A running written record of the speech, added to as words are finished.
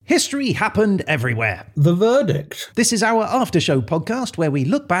History happened everywhere. The verdict. This is our after-show podcast where we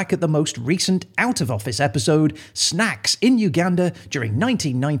look back at the most recent out-of-office episode, Snacks in Uganda during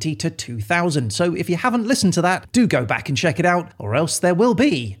 1990 to 2000. So if you haven't listened to that, do go back and check it out, or else there will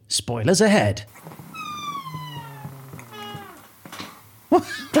be spoilers ahead. What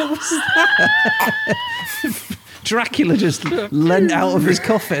was that? Dracula just leant out of his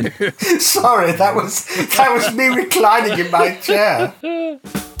coffin. Sorry, that was me reclining in my chair.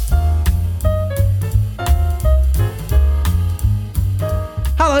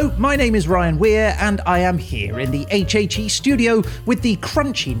 Hello, my name is Ryan Weir, and I am here in the HHE studio with the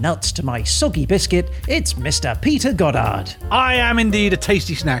crunchy nuts to my soggy biscuit. It's Mr. Peter Goddard. I am indeed a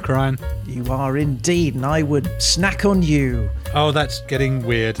tasty snack, Ryan. You are indeed, and I would snack on you. Oh, that's getting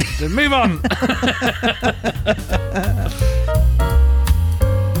weird. So move on.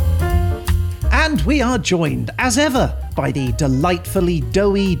 And we are joined, as ever, by the delightfully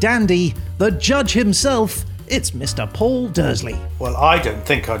doughy dandy, the judge himself. It's Mr. Paul Dursley. Well, I don't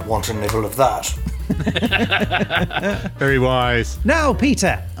think I'd want a nibble of that. Very wise. Now,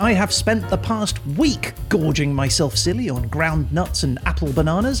 Peter, I have spent the past week gorging myself silly on ground nuts and apple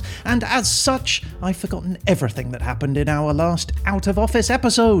bananas, and as such, I've forgotten everything that happened in our last out-of-office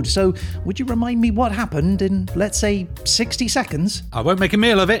episode. So, would you remind me what happened in, let's say, 60 seconds? I won't make a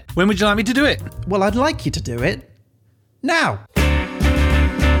meal of it. When would you like me to do it? Well, I'd like you to do it now.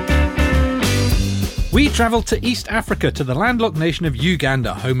 We travelled to East Africa to the landlocked nation of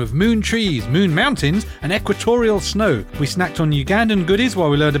Uganda, home of moon trees, moon mountains and equatorial snow. We snacked on Ugandan goodies while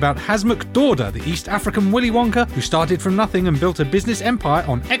we learned about Hasmukh Dorda, the East African Willy Wonka who started from nothing and built a business empire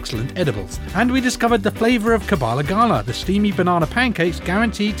on excellent edibles. And we discovered the flavour of Kabbalah Gala, the steamy banana pancakes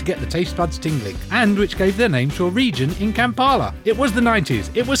guaranteed to get the taste buds tingling, and which gave their name to a region in Kampala. It was the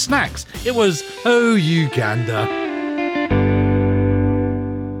 90s, it was snacks, it was, oh, Uganda.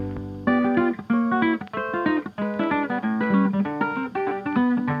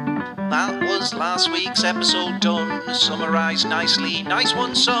 Last week's episode done, summarised nicely, nice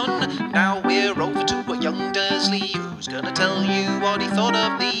one son. Now we're over to young Dursley, who's gonna tell you what he thought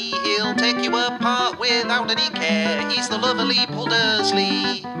of thee. He'll take you apart without any care. He's the lovely Paul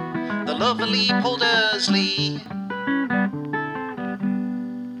Dursley, the lovely Paul Dursley.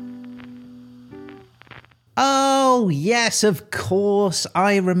 Oh, yes, of course.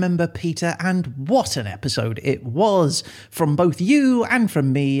 I remember, Peter, and what an episode it was. From both you and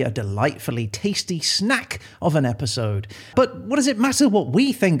from me, a delightfully tasty snack of an episode. But what does it matter what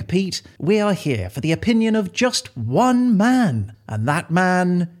we think, Pete? We are here for the opinion of just one man, and that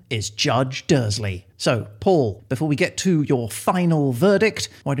man is Judge Dursley. So, Paul, before we get to your final verdict,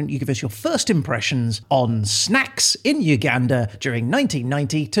 why don't you give us your first impressions on snacks in Uganda during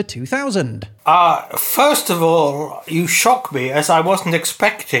 1990 to 2000? First of all, you shock me as I wasn't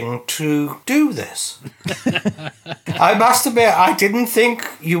expecting to do this. I must admit, I didn't think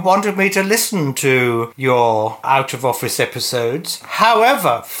you wanted me to listen to your out-of-office episodes.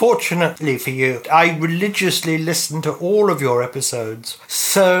 However, fortunately for you, I religiously listened to all of your episodes.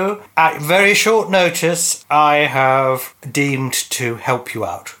 So, at very short notice, I have deemed to help you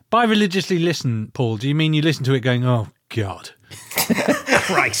out. By religiously listen, Paul, do you mean you listen to it going, oh, God?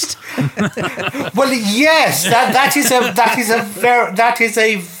 Christ. Well, yes, that is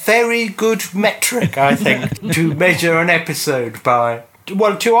a very good metric, I think, to measure an episode by.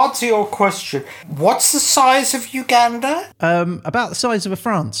 Well, to answer your question, what's the size of Uganda? About the size of a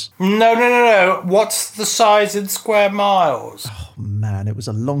France. No. What's the size in square miles? Oh, man, it was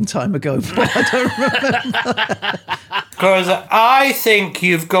a long time ago, but I don't remember. Because I think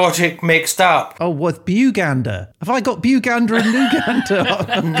you've got it mixed up. Oh, with Buganda? Have I got Buganda and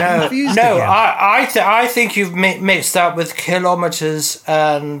Uganda? No. I think you've mixed up with kilometres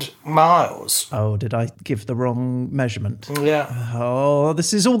and miles. Oh, did I give the wrong measurement? Yeah. Oh,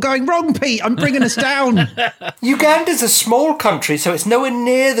 this is all going wrong, Pete. I'm bringing us down. Uganda's a small country, so it's nowhere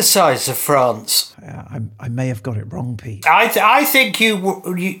near the size of France. I may have got it wrong, Pete. I think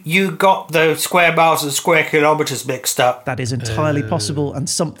you got the square miles and square kilometres mixed up. That is entirely possible and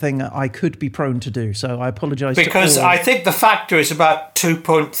something I could be prone to do, so I apologise to all. Because I think the factor is about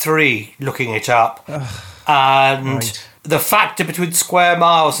 2.3, looking it up. And right. The factor between square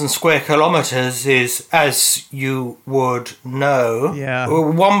miles and square kilometres is, as you would know,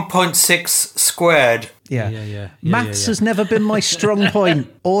 1.6 squared. Yeah. Maths has never been my strong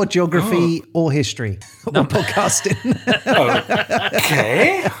point, or geography, or history, or podcasting.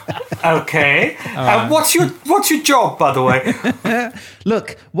 Okay. Okay. What's your job, by the way?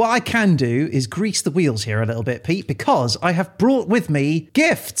 Look, what I can do is grease the wheels here a little bit, Pete, because I have brought with me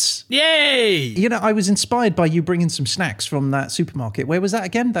gifts. Yay! You know, I was inspired by you bringing some snacks from that supermarket. Where was that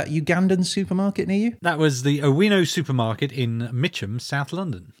again? That Ugandan supermarket near you? That was the Owino supermarket in Mitcham, South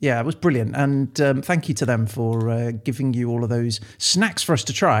London. Yeah, it was brilliant. And thank you to them for giving you all of those snacks for us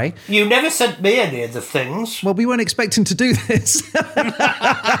to try. You never sent me any of the things. Well, we weren't expecting to do this.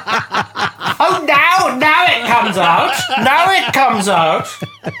 Oh, now it comes out. Now it comes out.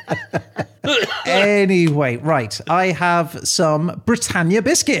 Anyway, right. I have some Britannia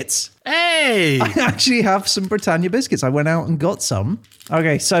biscuits. Hey! I actually have some Britannia biscuits. I went out and got some.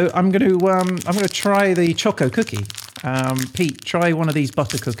 Okay, so I'm going to try the Choco cookie. Pete, try one of these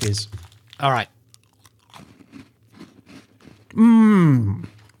butter cookies. All right.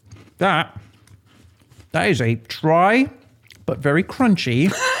 That is a dry but very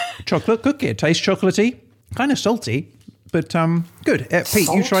crunchy chocolate cookie. It tastes chocolatey, kind of salty, but good. Pete,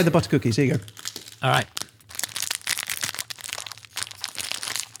 you try the butter cookies. Here you go. All right.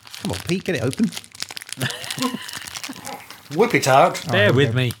 Come on, Pete, get it open. Whip it out. Bear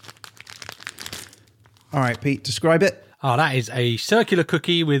with me. All right, Pete, describe it. Oh, that is a circular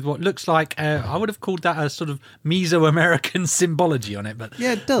cookie with what looks like, I would have called that a sort of Mesoamerican symbology on it, but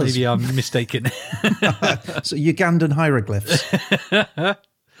yeah, it does. Maybe I'm mistaken. So Ugandan hieroglyphs. All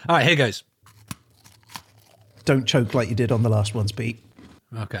right, here goes. Don't choke like you did on the last ones, Pete.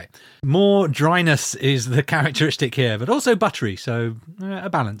 Okay. More dryness is the characteristic here, but also buttery, so a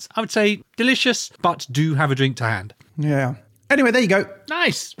balance. I would say delicious, but do have a drink to hand. Yeah. Anyway, there you go.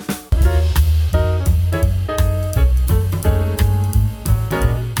 Nice.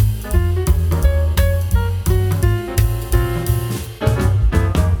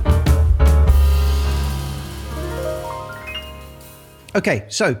 Okay,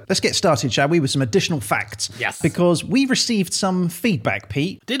 so let's get started, shall we, with some additional facts. Yes. Because we received some feedback,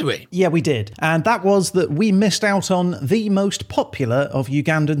 Pete. Did we? Yeah, we did. And that was that we missed out on the most popular of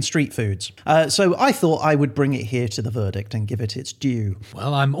Ugandan street foods. So I thought I would bring it here to the verdict and give it its due.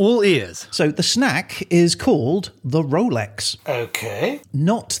 Well, I'm all ears. So the snack is called the Rolex. Okay.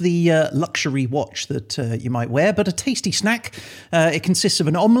 Not the luxury watch that you might wear, but a tasty snack. It consists of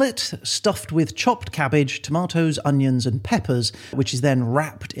an omelette stuffed with chopped cabbage, tomatoes, onions, and peppers, which is then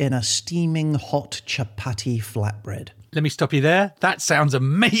wrapped in a steaming hot chapati flatbread. Let me stop you there. That sounds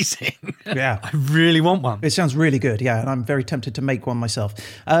amazing. Yeah. I really want one. It sounds really good, yeah, and I'm very tempted to make one myself.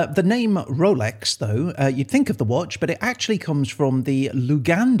 The name Rolex, though, you'd think of the watch, but it actually comes from the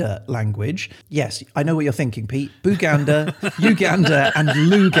Luganda language. Yes, I know what you're thinking, Pete. Buganda, Uganda, and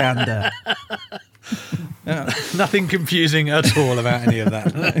Luganda. Nothing confusing at all about any of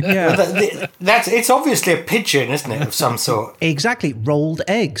that. Yeah. Well, it's obviously a pigeon, isn't it, of some sort? Exactly. Rolled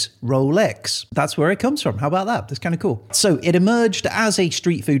eggs. Rolex. That's where it comes from. How about that? That's kind of cool. So it emerged as a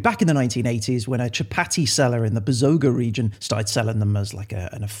street food back in the 1980s when a chapati seller in the Busoga region started selling them as like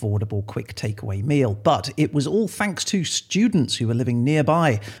an affordable, quick takeaway meal. But it was all thanks to students who were living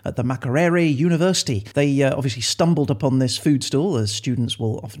nearby at the Makerere University. They obviously stumbled upon this food stall, as students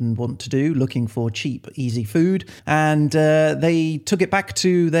will often want to do, looking for cheap, easy food. And they took it back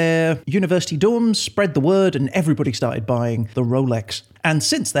to their university dorms, spread the word, and everybody started buying the Rolex. And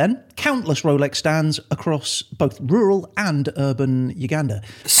since then, countless Rolex stands across both rural and urban Uganda.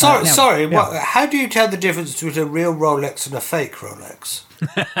 Sorry, yeah. How do you tell the difference between a real Rolex and a fake Rolex?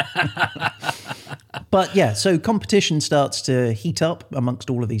 But yeah, so competition starts to heat up amongst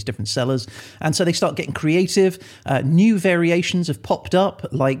all of these different sellers. And so they start getting creative. New variations have popped up,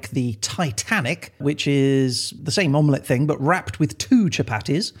 like the Titanic, which is the same omelette thing, but wrapped with 2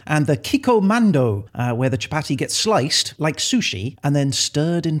 chapatis. And the Kikomando, where the chapati gets sliced like sushi and then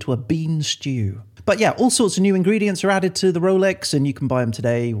stirred into a bean stew. But yeah, all sorts of new ingredients are added to the Rolex, and you can buy them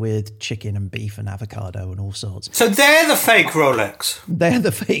today with chicken and beef and avocado and all sorts. So they're the fake Rolex? They're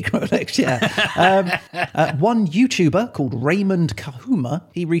the fake Rolex, yeah. One YouTuber called Raymond Kahuma,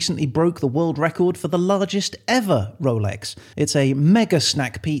 he recently broke the world record for the largest ever Rolex. It's a mega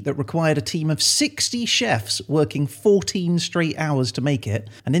snack, Pete, that required a team of 60 chefs working 14 straight hours to make it.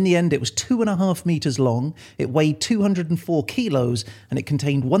 And in the end, it was 2.5 meters long, it weighed 204 kilos, and it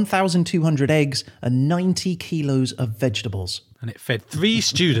contained 1,200 eggs and 90 kilos of vegetables. and it fed 3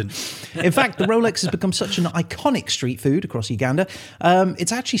 students. In fact, the Rolex has become such an iconic street food across Uganda,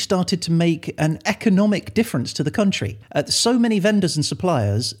 it's actually started to make an economic difference to the country. So many vendors and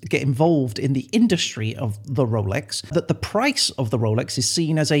suppliers get involved in the industry of the Rolex that the price of the Rolex is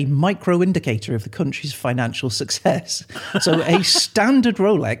seen as a micro indicator of the country's financial success. So a standard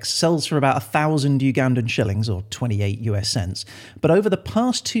Rolex sells for about 1,000 Ugandan shillings, or 28 US cents. But over the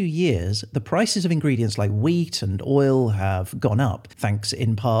past 2 years, the prices of ingredients like wheat and oil have gone up, thanks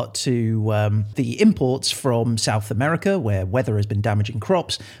in part to the imports from South America, where weather has been damaging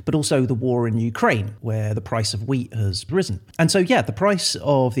crops, but also the war in Ukraine, where the price of wheat has risen. And so, yeah, the price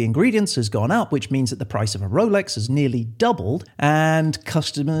of the ingredients has gone up, which means that the price of a Rolex has nearly doubled, and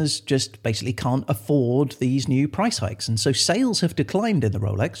customers just basically can't afford these new price hikes. And so sales have declined in the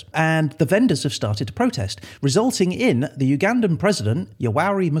Rolex, and the vendors have started to protest, resulting in the Ugandan president,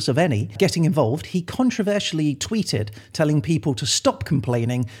 Yoweri Museveni, getting involved. He controversially tweeted telling people to stop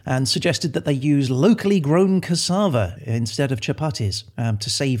complaining and suggested that they use locally grown cassava instead of chapatis to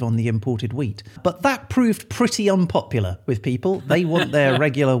save on the imported wheat. But that proved pretty unpopular with people. They want their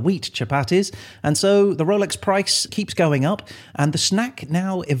regular wheat chapatis, and so the Rolex price keeps going up, and the snack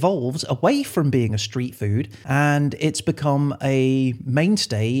now evolves away from being a street food, and it's become a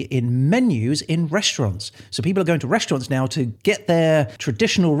mainstay in menus in restaurants. So people are going to restaurants now to get their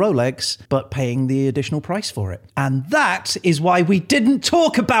traditional Rolex, but paying the additional price for it. And that is why we didn't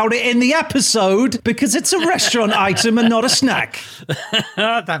talk about it in the episode, because it's a restaurant item and not a snack.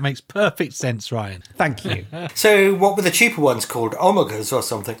 That makes perfect sense, Ryan. Thank you. So what were the cheaper ones called? Omegas or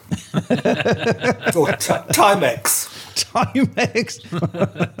something? Or Timex? Timex.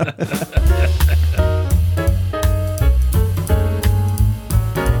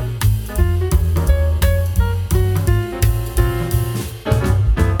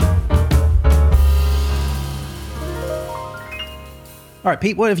 All right,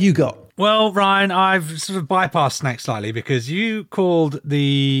 Pete, what have you got? Well, Ryan, I've sort of bypassed snacks slightly because you called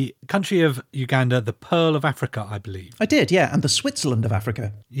the country of Uganda the Pearl of Africa, I believe. I did, yeah, and the Switzerland of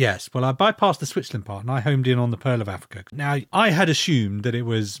Africa. Yes, well, I bypassed the Switzerland part and I homed in on the Pearl of Africa. Now, I had assumed that it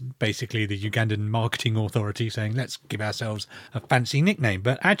was basically the Ugandan marketing authority saying, let's give ourselves a fancy nickname.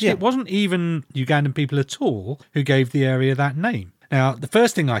 But actually, It wasn't even Ugandan people at all who gave the area that name. Now, the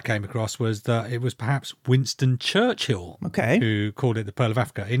first thing I came across was that it was perhaps Winston Churchill who called it the Pearl of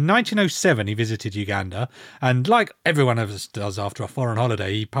Africa. In 1907, he visited Uganda, and like everyone of us does after a foreign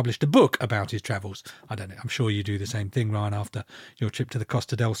holiday, he published a book about his travels. I don't know, I'm sure you do the same thing, Ryan, after your trip to the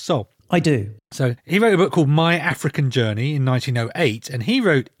Costa del Sol. I do. So he wrote a book called My African Journey in 1908, and he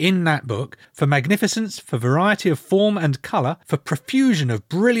wrote in that book, for magnificence, for variety of form and colour, for profusion of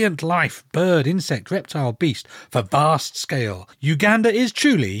brilliant life, bird, insect, reptile, beast, for vast scale, Uganda is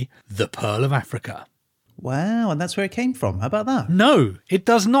truly the Pearl of Africa. Wow, and that's where it came from. How about that? No, it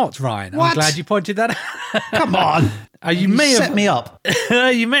does not, Ryan. What? I'm glad you pointed that out. Come on. You may set have me up.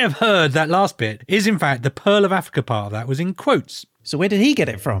 You may have heard that last bit is, in fact, the Pearl of Africa part of that was in quotes. So where did he get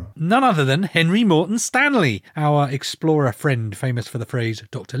it from? None other than Henry Morton Stanley, our explorer friend, famous for the phrase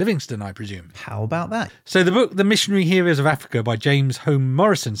Dr. Livingstone, I presume. How about that? So the book The Missionary Heroes of Africa by James Home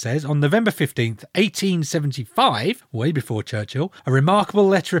Morrison says, on November 15th, 1875, way before Churchill, a remarkable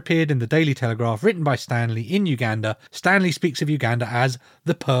letter appeared in the Daily Telegraph written by Stanley in Uganda. Stanley speaks of Uganda as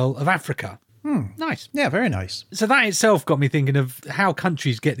the Pearl of Africa. Nice. Yeah, very nice. So that itself got me thinking of how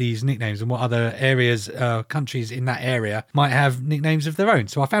countries get these nicknames and what other areas, countries in that area might have nicknames of their own.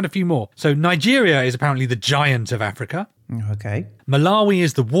 So I found a few more. So Nigeria is apparently the giant of Africa. Okay. Malawi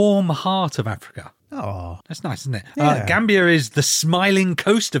is the warm heart of Africa. Oh, that's nice, isn't it? Yeah. Gambia is the smiling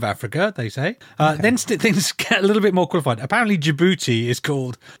coast of Africa, they say. Then things get a little bit more qualified. Apparently Djibouti is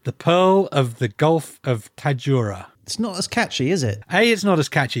called the Pearl of the Gulf of Tajura. It's not as catchy, is it? A, it's not as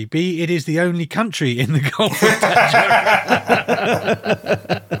catchy. B, it is the only country in the Gulf of Tajura.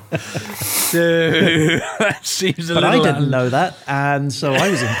 So that seems a but little... I didn't know that, and so I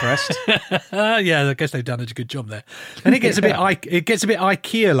was impressed. Yeah, I guess they've done a good job there. And it gets a bit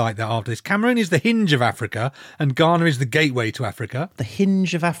IKEA like that after this. Cameroon is the hinge of Africa, and Ghana is the gateway to Africa. The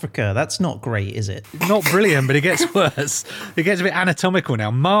hinge of Africa. That's not great, is it? Not brilliant, but it gets worse. It gets a bit anatomical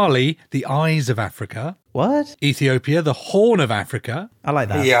now. Mali, the eyes of Africa. What? Ethiopia, the Horn of Africa. I like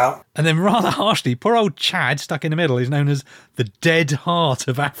that. Yeah. And then rather harshly, poor old Chad, stuck in the middle, is known as the Dead Heart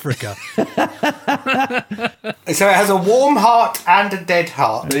of Africa. So it has a warm heart and a dead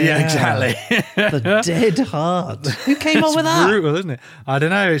heart. Yeah, exactly. The Dead Heart. Who came up with that? Brutal, isn't it? I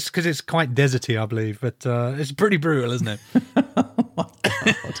don't know. It's because it's quite deserty, I believe, but it's pretty brutal, isn't it? Oh my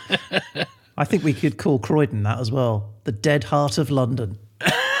God. I think we could call Croydon that as well. The Dead Heart of London.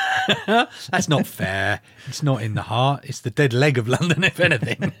 That's not fair. It's not in the heart. It's the dead leg of London, if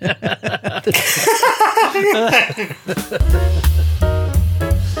anything.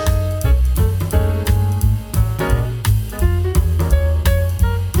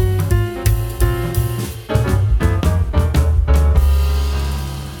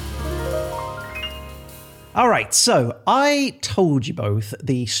 All right, so I told you both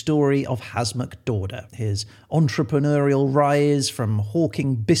the story of Hasmukh Dorda, his entrepreneurial rise from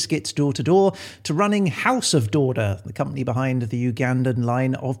hawking biscuits door to door to running House of Dorda, the company behind the Ugandan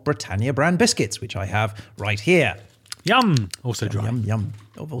line of Britannia brand biscuits, which I have right here. Yum! Also dry. Yum, yum.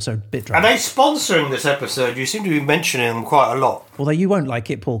 Also a bit dry. Are they sponsoring this episode? You seem to be mentioning them quite a lot. Although you won't like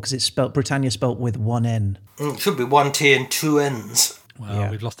it, Paul, because it's spelt Britannia spelt with one N. It should be one T and two N's.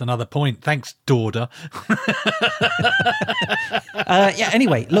 Well, we've lost another point. Thanks, Dorda.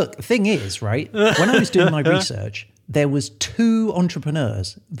 Anyway, look, the thing is, right, when I was doing my research, there was two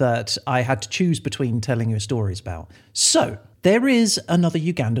entrepreneurs that I had to choose between telling you stories about. So, there is another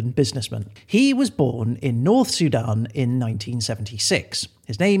Ugandan businessman. He was born in North Sudan in 1976.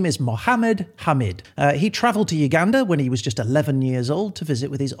 His name is Mohammed Hamid. He travelled to Uganda when he was just 11 years old to visit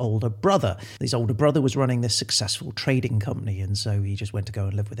with his older brother. His older brother was running this successful trading company, and so he just went to go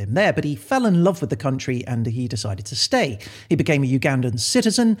and live with him there. But he fell in love with the country and he decided to stay. He became a Ugandan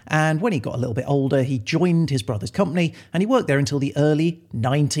citizen, and when he got a little bit older, he joined his brother's company, and he worked there until the early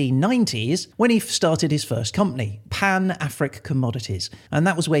 1990s when he started his first company, Pan-Afric Commodities. And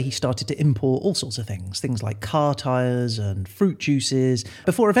that was where he started to import all sorts of things like car tyres and fruit juices,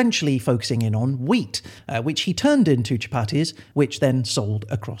 before eventually focusing in on wheat, which he turned into chapatis, which then sold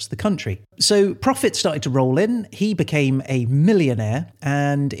across the country. So profits started to roll in, he became a millionaire,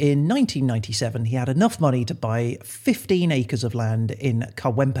 and in 1997 he had enough money to buy 15 acres of land in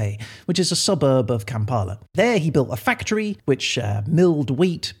Kawempe, which is a suburb of Kampala. There he built a factory which milled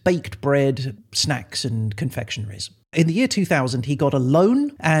wheat, baked bread, snacks and confectionaries. In the year 2000, he got a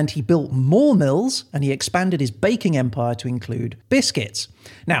loan and he built more mills and he expanded his baking empire to include biscuits.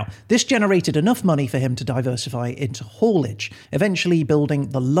 Now, this generated enough money for him to diversify into haulage, eventually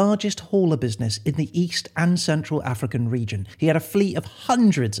building the largest hauler business in the East and Central African region. He had a fleet of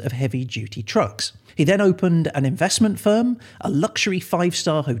hundreds of heavy-duty trucks. He then opened an investment firm, a luxury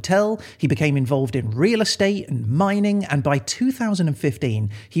 5-star hotel. He became involved in real estate and mining, and by 2015,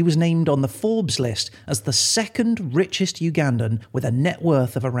 he was named on the Forbes list as the second richest Ugandan with a net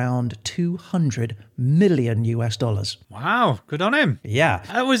worth of around $200 million. Wow, good on him. Yeah.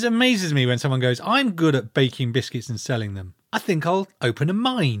 It always amazes me when someone goes, I'm good at baking biscuits and selling them. I think I'll open a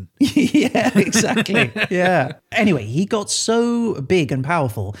mine. Yeah, exactly. Yeah. Anyway, he got so big and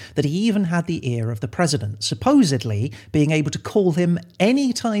powerful that he even had the ear of the president, supposedly being able to call him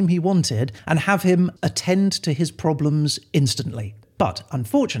any time he wanted and have him attend to his problems instantly. But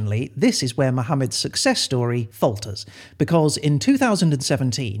unfortunately, this is where Mohammed's success story falters, because in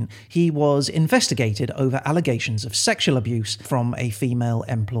 2017, he was investigated over allegations of sexual abuse from a female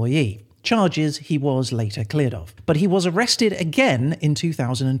employee. Charges he was later cleared of. But he was arrested again in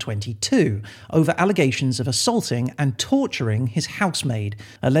 2022 over allegations of assaulting and torturing his housemaid.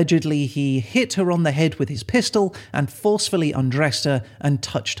 Allegedly, he hit her on the head with his pistol and forcefully undressed her and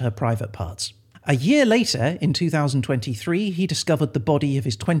touched her private parts. A year later, in 2023, he discovered the body of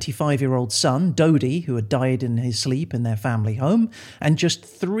his 25-year-old son, Dodi, who had died in his sleep in their family home, and just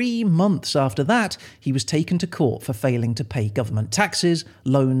 3 months after that, he was taken to court for failing to pay government taxes,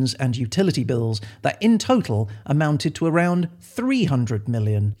 loans, and utility bills that in total amounted to around $300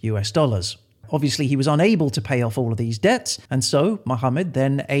 million. Obviously, he was unable to pay off all of these debts, and so Mohammed,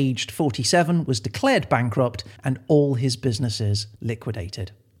 then aged 47, was declared bankrupt and all his businesses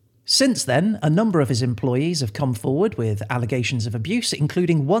liquidated. Since then, a number of his employees have come forward with allegations of abuse,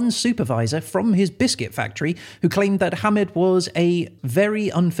 including one supervisor from his biscuit factory who claimed that Hamid was a very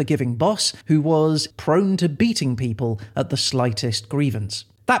unforgiving boss who was prone to beating people at the slightest grievance.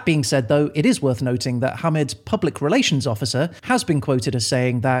 That being said, though, it is worth noting that Hamid's public relations officer has been quoted as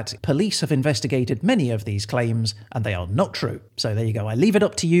saying that police have investigated many of these claims and they are not true. So there you go. I leave it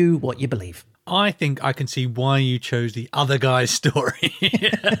up to you what you believe. I think I can see why you chose the other guy's story.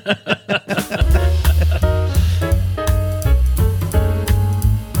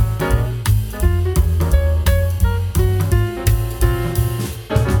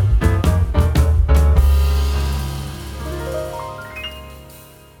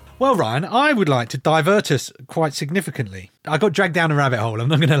 Well, Ryan, I would like to divert us quite significantly. I got dragged down a rabbit hole, I'm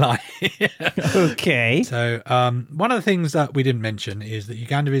not going to lie. Okay. So one of the things that we didn't mention is that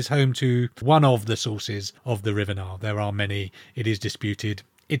Uganda is home to one of the sources of the River Nile. There are many. It is disputed.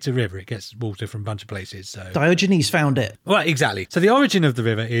 it's a river. It gets water from a bunch of places. So Diogenes found it. Well, exactly. So the origin of the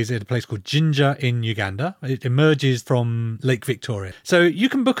river is at a place called Jinja in Uganda. It emerges from Lake Victoria. So you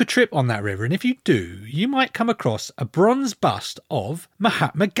can book a trip on that river, and if you do, you might come across a bronze bust of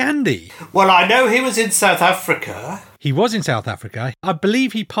Mahatma Gandhi. Well, I know he was in South Africa. He was in South Africa. I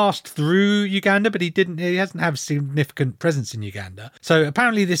believe he passed through Uganda, but he hasn't have significant presence in Uganda. So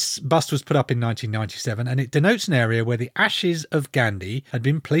apparently this bust was put up in 1997, and it denotes an area where the ashes of Gandhi had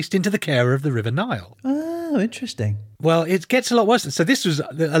been placed into the care of the River Nile. Oh, interesting. Well, it gets a lot worse. So this was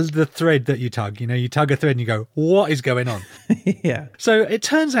the thread that you tug. You tug a thread and you go, what is going on? Yeah. So it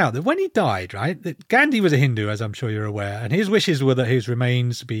turns out that when he died, right, that Gandhi was a Hindu, as I'm sure you're aware, and his wishes were that his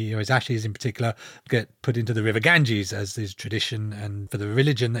remains, his ashes in particular, get put into the River Ganges as his tradition and for the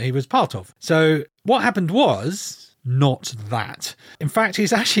religion that he was part of. So what happened was not that. In fact,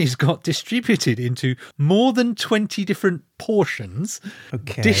 his ashes got distributed into more than 20 different portions,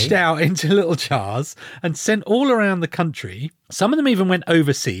 dished out into little jars and sent all around the country. Some of them even went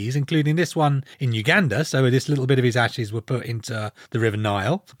overseas, including this one in Uganda. So this little bit of his ashes were put into the River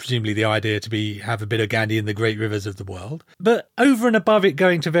Nile, presumably the idea to have a bit of Gandhi in the great rivers of the world. But over and above it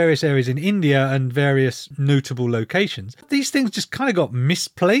going to various areas in India and various notable locations, these things just kind of got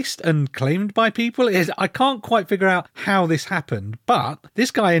misplaced and claimed by people. I can't quite figure out how this happened, but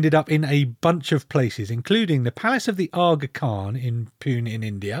this guy ended up in a bunch of places, including the Palace of the Aga Khan in Pune in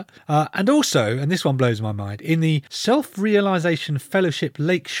India, and also, and this one blows my mind, in the Self-Realization Fellowship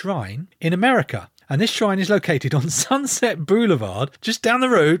Lake Shrine in America. And this shrine is located on Sunset Boulevard, just down the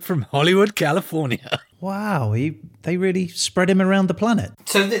road from Hollywood, California. Wow, they really spread him around the planet.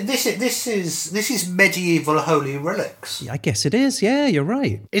 So this is medieval holy relics. I guess it is. Yeah, you're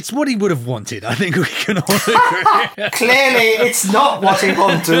right. It's what he would have wanted. I think we can all agree. Clearly, it's not what he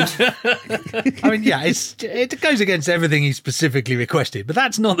wanted. I mean, yeah, it goes against everything he specifically requested, but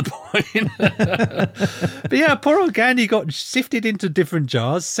that's not the point. But yeah, poor old Gandhi got sifted into different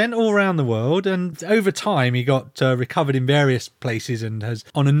jars, sent all around the world, and over time he got recovered in various places and has,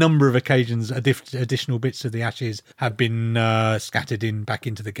 on a number of occasions, additional bits of the ashes have been scattered back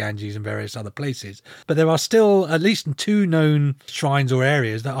into the Ganges and various other places. But there are still at least 2 known shrines or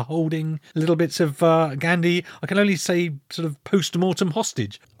areas that are holding little bits of Gandhi. I can only say sort of post-mortem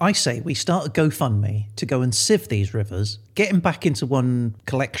hostage. I say we start a GoFundMe to go and sieve these rivers, get him back into one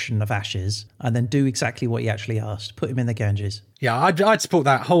collection of ashes, and then do exactly what he actually asked. Put him in the Ganges. Yeah, I'd support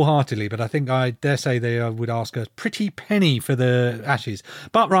that wholeheartedly, but I think I dare say they would ask a pretty penny for the ashes.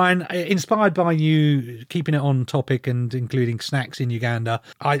 But Ryan, inspired by you keeping it on topic and including snacks in Uganda,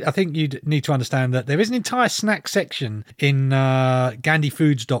 I think you'd need to understand that there is an entire snack section in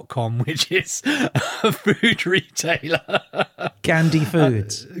GandhiFoods.com, which is a food retailer. Gandhi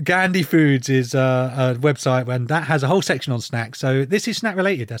Foods. Gandhi Foods is a website, and that has a whole section on snacks. So this is snack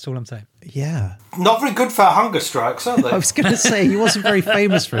related, that's all I'm saying. Yeah. Not very good for hunger strikes, are they? I was going to say, he wasn't very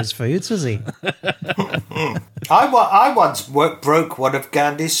famous for his foods, was he? I once broke one of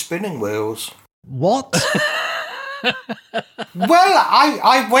Gandhi's spinning wheels. What? Well,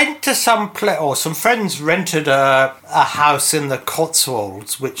 I went to some friends rented a house in the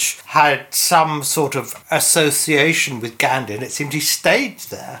Cotswolds which had some sort of association with Gandhi, and it seemed he stayed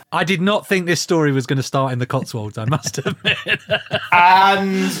there. I did not think this story was going to start in the Cotswolds, I must admit.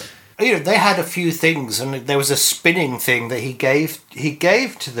 And they had a few things, and there was a spinning thing that he gave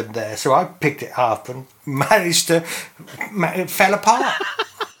to them there. So I picked it up and it fell apart.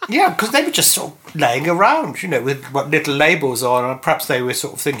 Yeah, because they were just sort of laying around, with what little labels on, and perhaps they were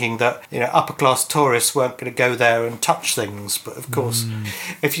sort of thinking that upper class tourists weren't going to go there and touch things. But of course,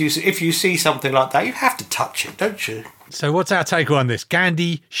 if you see something like that, you have to touch it, don't you? So what's our take on this?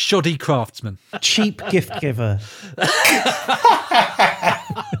 Gandhi, shoddy craftsman. Cheap gift giver.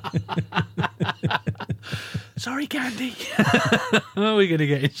 Sorry, Gandhi. Oh, we're going to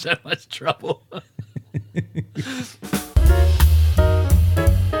get in so much trouble.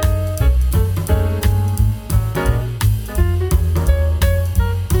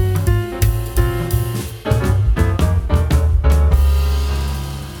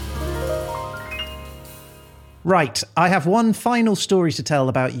 Right, I have one final story to tell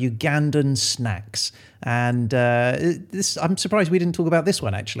about Ugandan snacks. And I'm surprised we didn't talk about this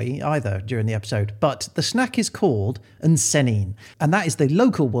one, actually, either during the episode. But the snack is called nsenine, and that is the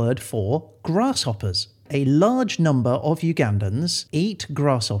local word for grasshoppers. A large number of Ugandans eat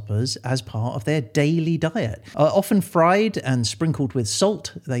grasshoppers as part of their daily diet. Often fried and sprinkled with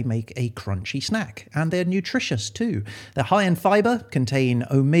salt, they make a crunchy snack. And they're nutritious too. They're high in fibre, contain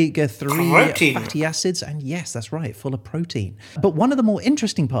omega-3 fatty acids, and yes, that's right, full of protein. But one of the more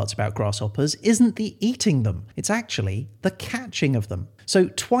interesting parts about grasshoppers isn't the eating them. It's actually the catching of them. So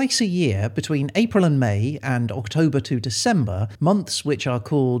twice a year, between April and May and October to December, months which are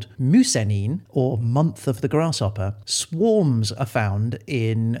called Musenin, or Month of the Grasshopper, swarms are found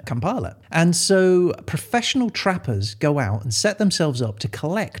in Kampala. And so professional trappers go out and set themselves up to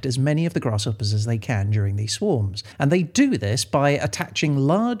collect as many of the grasshoppers as they can during these swarms. And they do this by attaching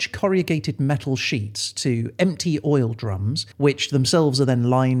large corrugated metal sheets to empty oil drums, which themselves are then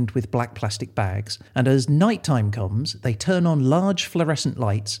lined with black plastic bags. And as nighttime comes, they turn on large fluorescent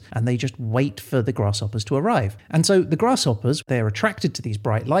lights and they just wait for the grasshoppers to arrive. And so the grasshoppers, they're attracted to these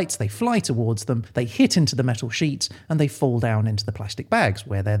bright lights, they fly towards them, they hit into the metal sheets, and they fall down into the plastic bags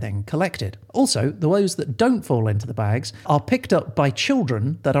where they're then collected. Also, those that don't fall into the bags are picked up by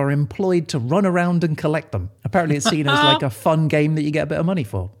children that are employed to run around and collect them. Apparently it's seen as like a fun game that you get a bit of money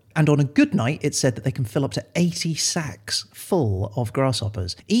for. And on a good night, it's said that they can fill up to 80 sacks full of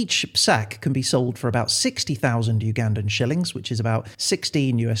grasshoppers. Each sack can be sold for about 60,000 Ugandan shillings, which is about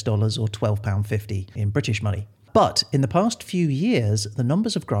 $16 or £12.50 in British money. But in the past few years, the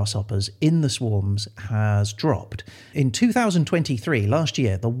numbers of grasshoppers in the swarms has dropped. In 2023, last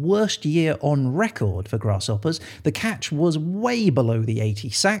year, the worst year on record for grasshoppers, the catch was way below the 80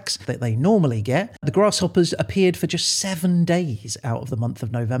 sacks that they normally get. The grasshoppers appeared for just 7 days out of the month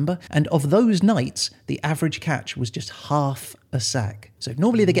of November, and of those nights, the average catch was just half a sack. So if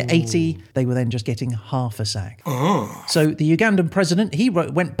normally they get 80, they were then just getting half a sack. Oh. So the Ugandan president, he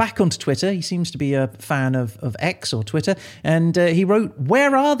went back onto Twitter. He seems to be a fan of X or Twitter. And he wrote,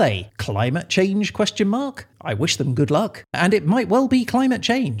 "Where are they? Climate change ? I wish them good luck." And it might well be climate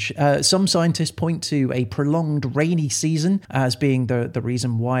change. Some scientists point to a prolonged rainy season as being the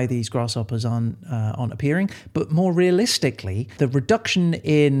reason why these grasshoppers aren't appearing. But more realistically, the reduction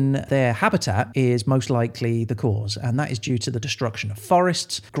in their habitat is most likely the cause. And that is due to the destruction of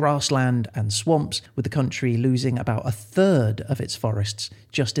forests, grassland and swamps, with the country losing about a third of its forests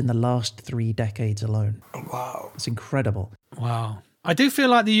just in the last 3 decades alone. Wow. It's incredible. Wow. I do feel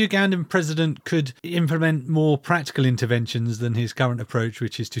like the Ugandan president could implement more practical interventions than his current approach,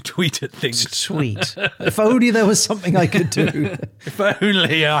 which is to tweet at things. Tweet. If only there was something I could do. If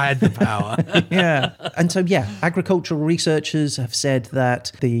only I had the power. Yeah. And so, agricultural researchers have said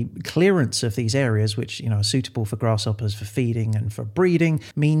that the clearance of these areas, which, are suitable for grasshoppers for feeding and for breeding,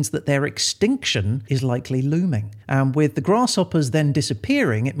 means that their extinction is likely looming. And with the grasshoppers then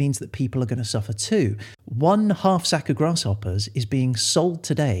disappearing, it means that people are going to suffer too. 1 half sack of grasshoppers is being sold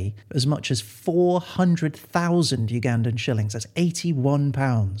today as much as 400,000 Ugandan shillings. That's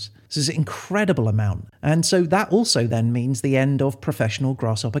 £81. This is an incredible amount. And so that also then means the end of professional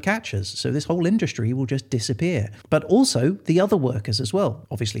grasshopper catchers. So this whole industry will just disappear. But also the other workers as well.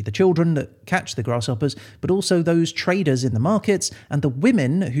 Obviously the children that catch the grasshoppers, but also those traders in the markets and the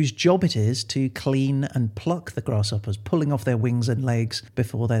women whose job it is to clean and pluck the grasshoppers, pulling off their wings and legs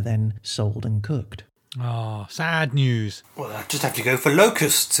before they're then sold and cooked. Oh, sad news. Well, I just have to go for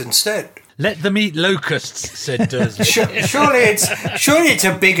locusts instead. Let them eat locusts, said Dursley. Surely it's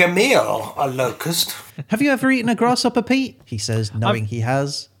a bigger meal, a locust. Have you ever eaten a grasshopper, Pete? He says, knowing he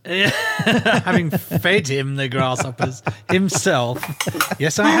has. Having fed him the grasshoppers himself.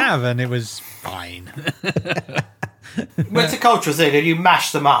 Yes, I have, and it was fine. Well, it's a cultural thing, and you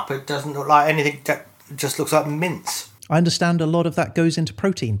mash them up. It doesn't look like anything, it just looks like mince. I understand a lot of that goes into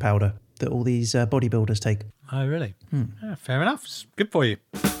protein powder that all these bodybuilders take. Oh, really? Yeah, fair enough. It's good for you.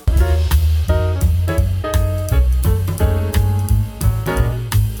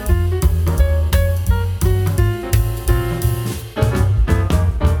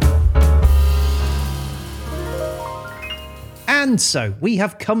 And so, we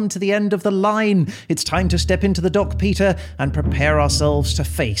have come to the end of the line. It's time to step into the dock, Peter, and prepare ourselves to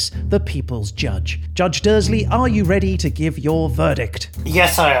face the people's judge. Judge Dursley, are you ready to give your verdict?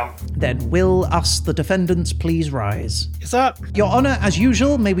 Yes, I am. Then will us, the defendants, please rise? Yes, sir. Your Honour, as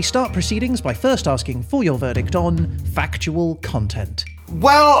usual, may we start proceedings by first asking for your verdict on factual content.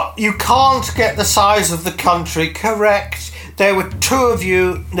 Well, you can't get the size of the country correct. There were 2 of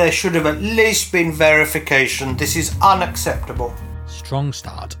you. There should have at least been verification. This is unacceptable. Strong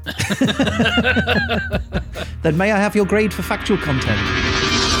start. Then may I have your grade for factual content?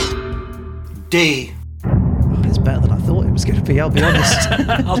 D. Oh, it's better than I thought it was going to be, I'll be honest.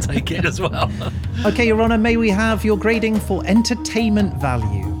 I'll take it as well. Okay, Your Honour, may we have your grading for entertainment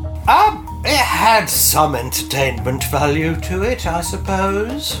value? It had some entertainment value to it, I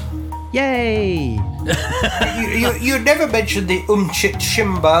suppose. Yay! You never mentioned the Umchit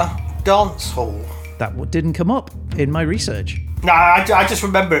Shimba dance hall. That didn't come up in my research. No, I just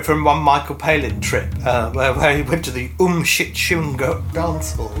remember it from one Michael Palin trip where he went to the Shit Shungo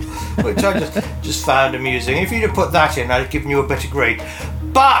dance hall, which I just found amusing. If you'd have put that in, I'd have given you a better grade.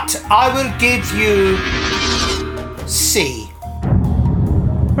 But I will give you C.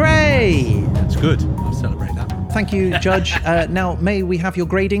 Hooray! That's good. I'll celebrate that. Thank you, Judge. Now, may we have your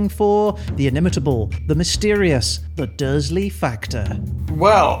grading for the inimitable, the mysterious, the Dursley factor?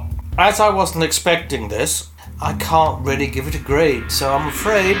 Well, as I wasn't expecting this, I can't really give it a grade, so I'm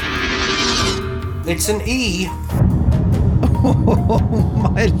afraid it's an E. Oh,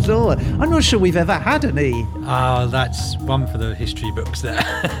 my lord. I'm not sure we've ever had an E. That's one for the history books there.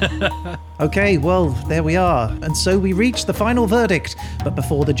 Okay, well, there we are. And so we reach the final verdict. But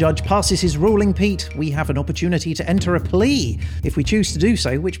before the judge passes his ruling, Pete, we have an opportunity to enter a plea. If we choose to do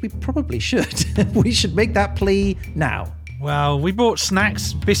so, which we probably should, we should make that plea now. Well, we bought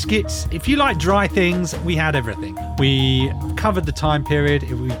snacks, biscuits. If you like dry things, we had everything. We covered the time period,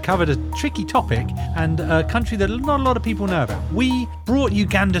 we covered a tricky topic, and a country that not a lot of people know about. We brought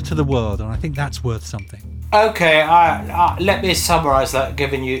Uganda to the world, and I think that's worth something. Okay, let me summarise that,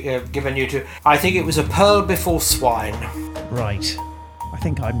 given you two. I think it was a pearl before swine. Right. I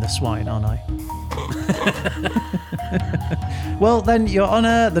think I'm the swine, aren't I? Well, then, Your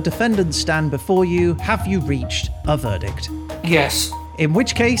Honour, the defendants stand before you. Have you reached a verdict? Yes. In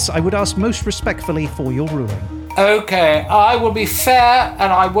which case, I would ask most respectfully for your ruling. Okay, I will be fair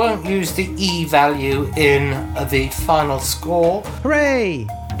and I won't use the E value in the final score. Hooray!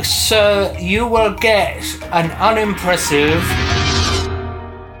 So you will get an unimpressive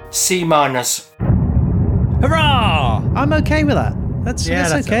C-. Hurrah! I'm okay with that. That's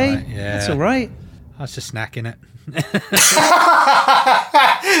okay. All right. Yeah. That's all right. I was just snacking it.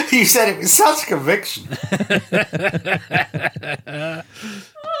 You said it with such conviction.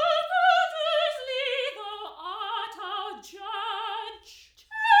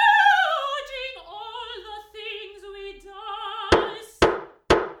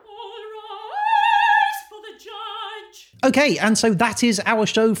 Okay, and so that is our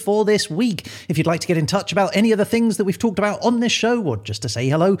show for this week. If you'd like to get in touch about any of the things that we've talked about on this show, or just to say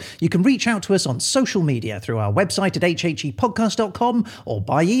hello, you can reach out to us on social media through our website at hhepodcast.com or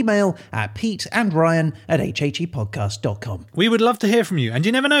by email at peteandryan@hhepodcast.com. We would love to hear from you, and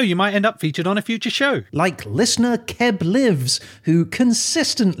you never know, you might end up featured on a future show. Like listener Keb Lives, who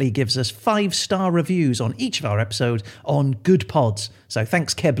consistently gives us 5-star reviews on each of our episodes on Good Pods. So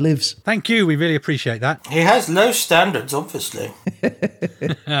thanks, Keb Lives. Thank you, we really appreciate that. He has low standards, obviously.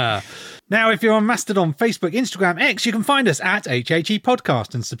 Now, if you're on Mastodon, Facebook, Instagram, X, you can find us at HHE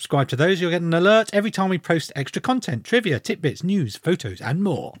Podcast and subscribe to those. You'll get an alert every time we post extra content, trivia, tidbits, news, photos, and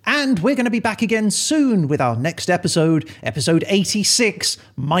more. And we're going to be back again soon with our next episode, episode 86,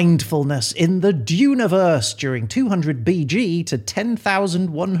 Mindfulness in the Duniverse, during 200 BG to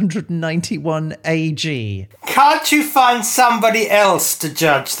 10,191 AG. Can't you find somebody else to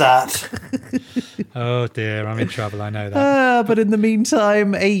judge that? Oh dear, I'm in trouble, I know that. But in the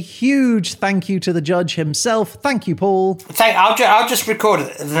meantime, a huge thank you to the judge himself. Thank you, Paul. I'll just record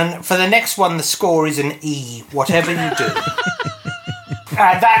it. Then for the next one, the score is an E, whatever you do.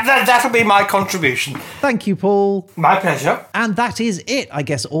 That'll be my contribution. Thank you, Paul. My pleasure. And that is it. I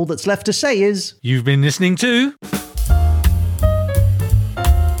guess all that's left to say is... You've been listening to...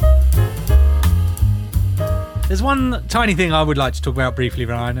 There's one tiny thing I would like to talk about briefly,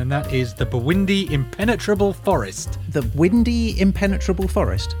 Ryan, and that is the Bwindi Impenetrable Forest. The Windy Impenetrable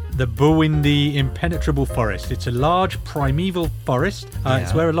Forest? The Bwindi Impenetrable Forest. It's a large primeval forest.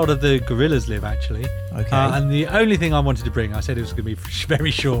 It's where a lot of the gorillas live, actually. Okay. And the only thing I wanted to bring, I said it was going to be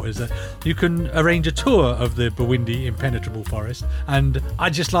very short, is that you can arrange a tour of the Bwindi Impenetrable Forest. And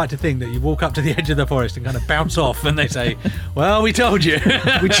I'd just like to think that you walk up to the edge of the forest and kind of bounce off, and they say, well, we told you.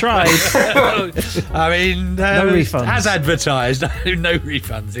 We tried. I mean, no refunds. As advertised. No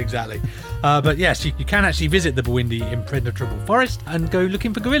refunds, exactly. But yes, you can actually visit the Bwindi Impenetrable Forest and go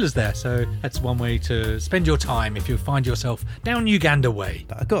looking for gorillas there. So that's one way to spend your time if you find yourself down Uganda way.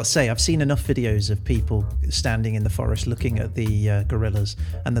 I've got to say, I've seen enough videos of people standing in the forest looking at the gorillas,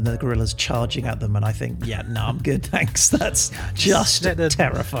 and then the gorillas charging at them, and I think, yeah, no, I'm good, thanks. That's just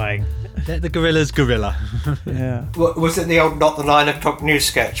terrifying. Let the gorillas gorilla. Yeah. Was it the old Not the 9 o'clock news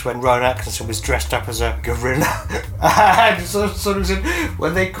sketch when Rowan Atkinson was dressed up as a gorilla? And sort of said,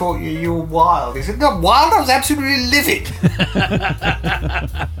 when they caught you, you were wild. He said, not wild, I was absolutely livid.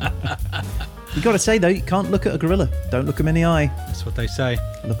 You got to say, though, you can't look at a gorilla. Don't look them in the eye. That's what they say.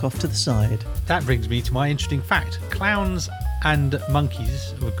 Look off to the side. That brings me to my interesting fact. Clowns and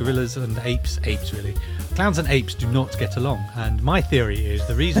monkeys, or gorillas and apes really, clowns and apes do not get along. And my theory is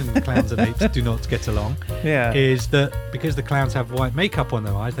the reason clowns and apes do not get along is that because the clowns have white makeup on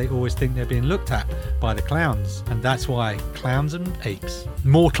their eyes, they always think they're being looked at by the clowns. And that's why clowns and apes,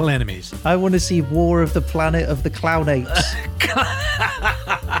 mortal enemies. I want to see War of the Planet of the Clown Apes.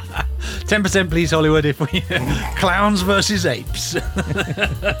 10% please, Hollywood, if we... Clowns versus apes.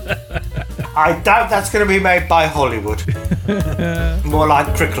 I doubt that's going to be made by Hollywood. More like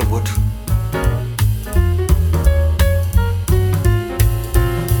Cricklewood.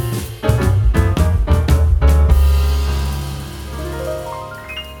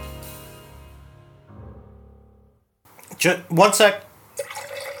 One sec.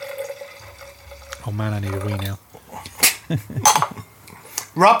 Oh man, I need a wee now.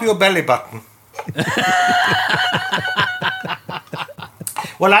 Rub your belly button.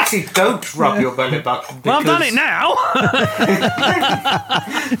 Well, actually, don't rub your belly button. Well, I've done it now.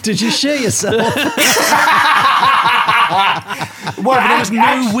 Did you share yourself? Well, there was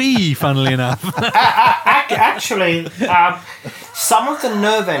no wee, funnily enough. Actually, some of the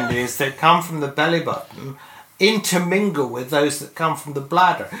nerve endings that come from the belly button intermingle with those that come from the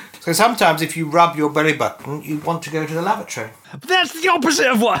bladder. So sometimes if you rub your belly button, you want to go to the lavatory. But that's the opposite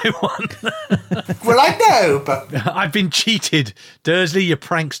of what I want. Well, I know, but... I've been cheated. Dursley, you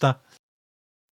prankster.